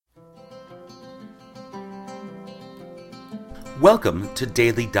Welcome to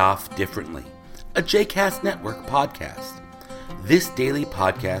Daily Daf Differently, a JCast Network podcast. This daily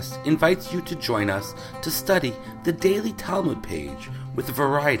podcast invites you to join us to study the daily Talmud page with a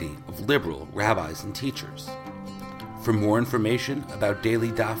variety of liberal rabbis and teachers. For more information about Daily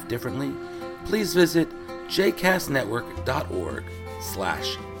Daf Differently, please visit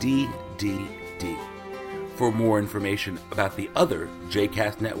jcastnetwork.org/DDD. For more information about the other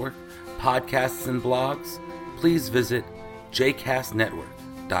JCast Network podcasts and blogs, please visit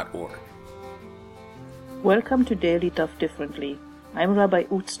jcastnetwork.org. Welcome to Daily Daf Differently. I'm Rabbi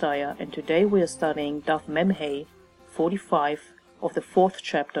Utzdaya, and today we are studying Daf Mem Hey 45 of the 4th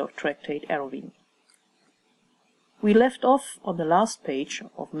chapter of Tractate Eruvin. We left off on the last page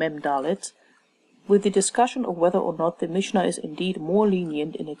of Mem Dalet with the discussion of whether or not the Mishnah is indeed more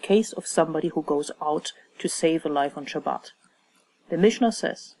lenient in a case of somebody who goes out to save a life on Shabbat. The Mishnah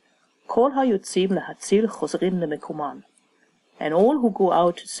says, Kol hayotzim lehatzil chosrin lemekuman, and all who go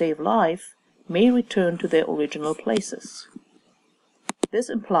out to save life may return to their original places. This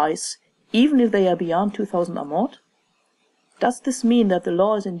implies, even if they are beyond 2,000 amot, does this mean that the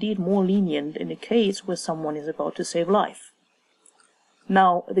law is indeed more lenient in a case where someone is about to save life?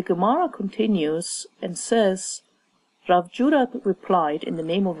 Now, the Gemara continues and says, Rav Judah replied in the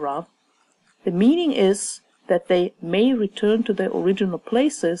name of Rav, the meaning is that they may return to their original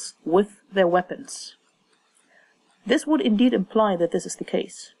places with their weapons. This would indeed imply that this is the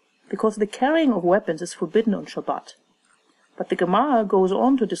case, because the carrying of weapons is forbidden on Shabbat. But the Gemara goes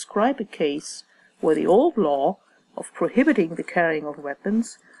on to describe a case where the old law of prohibiting the carrying of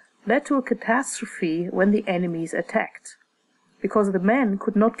weapons led to a catastrophe when the enemies attacked, because the men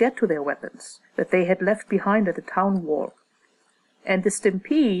could not get to their weapons that they had left behind at the town wall, and the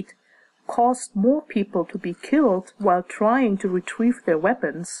stampede caused more people to be killed while trying to retrieve their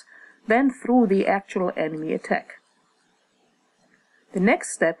weapons than through the actual enemy attack. The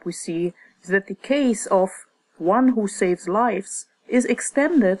next step we see is that the case of one who saves lives is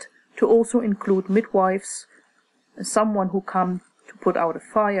extended to also include midwives and someone who come to put out a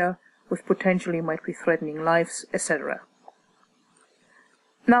fire which potentially might be threatening lives, etc.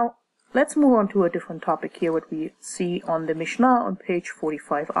 Now, let's move on to a different topic here, what we see on the Mishnah on page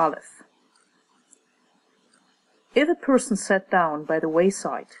 45 Aleph. If a person sat down by the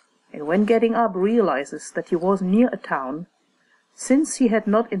wayside and when getting up realizes that he was near a town, since he had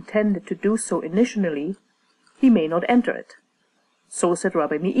not intended to do so initially, he may not enter it. So said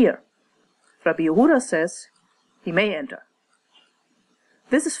Rabbi Meir. Rabbi Yehuda says he may enter.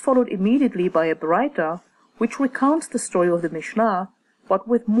 This is followed immediately by a Baraita which recounts the story of the Mishnah, but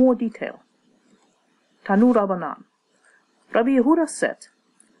with more detail. Tanu Rabbanan. Rabbi Yehuda said,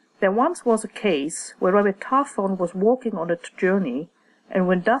 there once was a case where Rabbi Tarfon was walking on a journey, and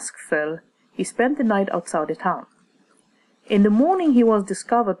when dusk fell, he spent the night outside the town. In the morning he was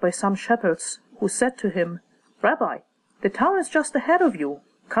discovered by some shepherds, who said to him, Rabbi, the town is just ahead of you,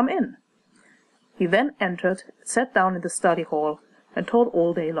 come in. He then entered, sat down in the study hall, and taught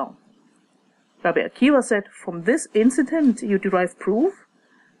all day long. Rabbi Akiva said, from this incident you derive proof?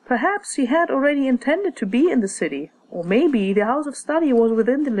 Perhaps he had already intended to be in the city, or maybe the house of study was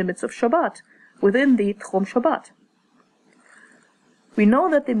within the limits of Shabbat, within the Tchom Shabbat. We know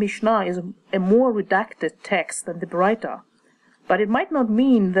that the Mishnah is a more redacted text than the Baraita, but it might not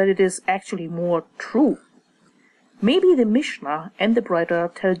mean that it is actually more true. Maybe the Mishnah and the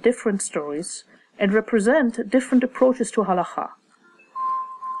Baraita tell different stories and represent different approaches to Halacha.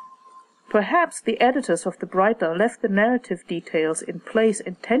 Perhaps the editors of the Baraita left the narrative details in place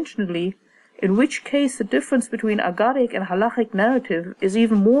intentionally, in which case the difference between Agaric and Halachic narrative is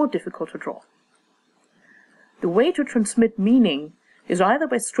even more difficult to draw. The way to transmit meaning is either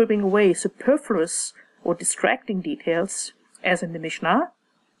by stripping away superfluous or distracting details, as in the Mishnah,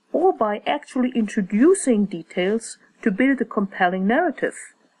 or by actually introducing details to build a compelling narrative,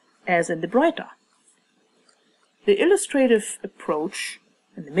 as in the Baraita. The illustrative approach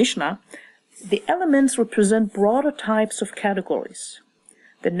in the Mishnah, the elements represent broader types of categories.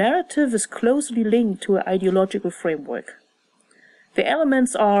 The narrative is closely linked to an ideological framework. The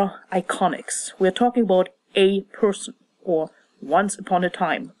elements are iconics. We are talking about a person, or once upon a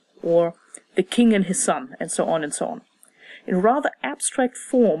time, or the king and his son, and so on and so on, in rather abstract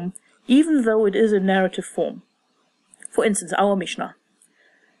form, even though it is a narrative form. For instance, our Mishnah.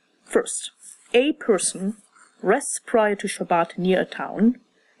 First, a person rests prior to Shabbat near a town,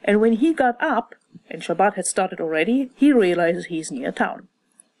 and when he got up, and Shabbat had started already, he realizes he is near a town.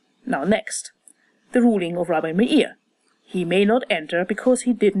 Now next, the ruling of Rabbi Meir. He may not enter because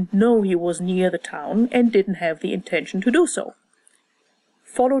he didn't know he was near the town and didn't have the intention to do so.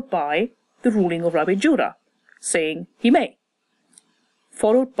 Followed by the ruling of Rabbi Judah, saying he may.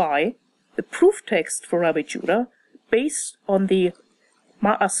 followed by the proof text for Rabbi Judah based on the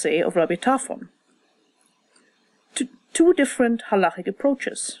Ma'aseh of Rabbi Tarfon. Two different halachic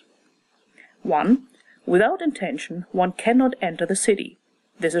approaches. One, without intention, one cannot enter the city.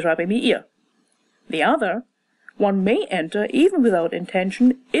 This is Rabbi Meir. The other, one may enter even without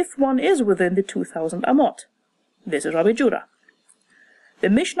intention if one is within the 2,000 amot. This is Rabbi Judah. The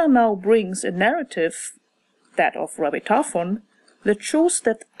Mishnah now brings a narrative, that of Rabbi Tarfon, that shows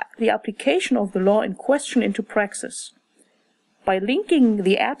that the application of the law in question into praxis, by linking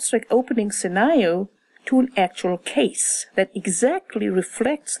the abstract opening scenario to an actual case that exactly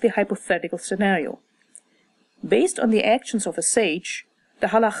reflects the hypothetical scenario. Based on the actions of a sage, the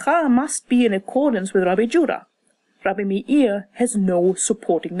halacha must be in accordance with Rabbi Judah. Rabbi Meir has no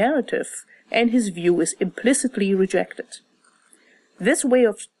supporting narrative, and his view is implicitly rejected. This way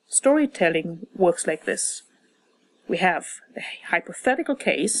of storytelling works like this. We have the hypothetical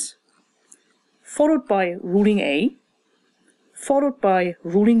case, followed by ruling A, followed by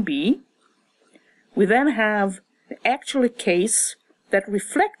ruling B. We then have the actual case that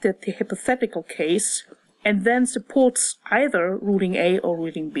reflected the hypothetical case and then supports either ruling A or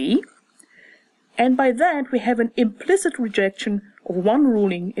ruling B. And by that we have an implicit rejection of one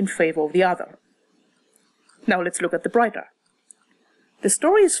ruling in favor of the other. Now let's look at the brighter. The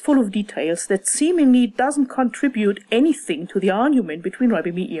story is full of details that seemingly doesn't contribute anything to the argument between Rabbi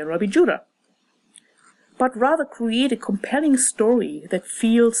Meir and Rabbi Judah, but rather create a compelling story that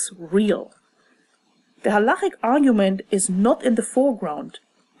feels real. The halachic argument is not in the foreground,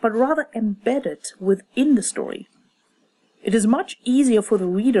 but rather embedded within the story. It is much easier for the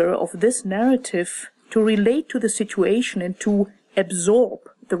reader of this narrative to relate to the situation and to absorb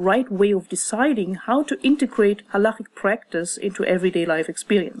the right way of deciding how to integrate halachic practice into everyday life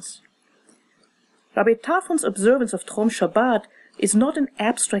experience. Rabbi Tarfon's observance of Trom Shabbat is not an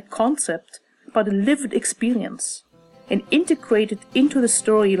abstract concept, but a lived experience, and integrated into the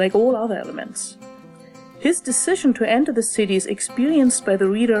story like all other elements. His decision to enter the city is experienced by the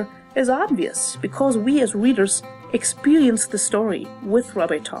reader as obvious, because we as readers experience the story with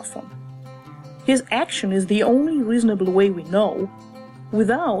Rabbi Tarfon. His action is the only reasonable way we know,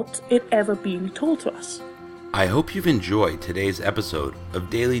 without it ever being told to us. I hope you've enjoyed today's episode of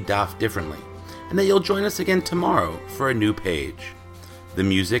Daily Daf Differently, and that you'll join us again tomorrow for a new page. The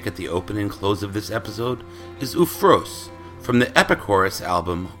music at the open and close of this episode is Ufros from the Epicurus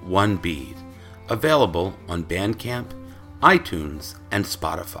album One Bead, available on Bandcamp, iTunes, and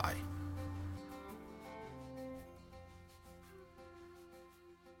Spotify.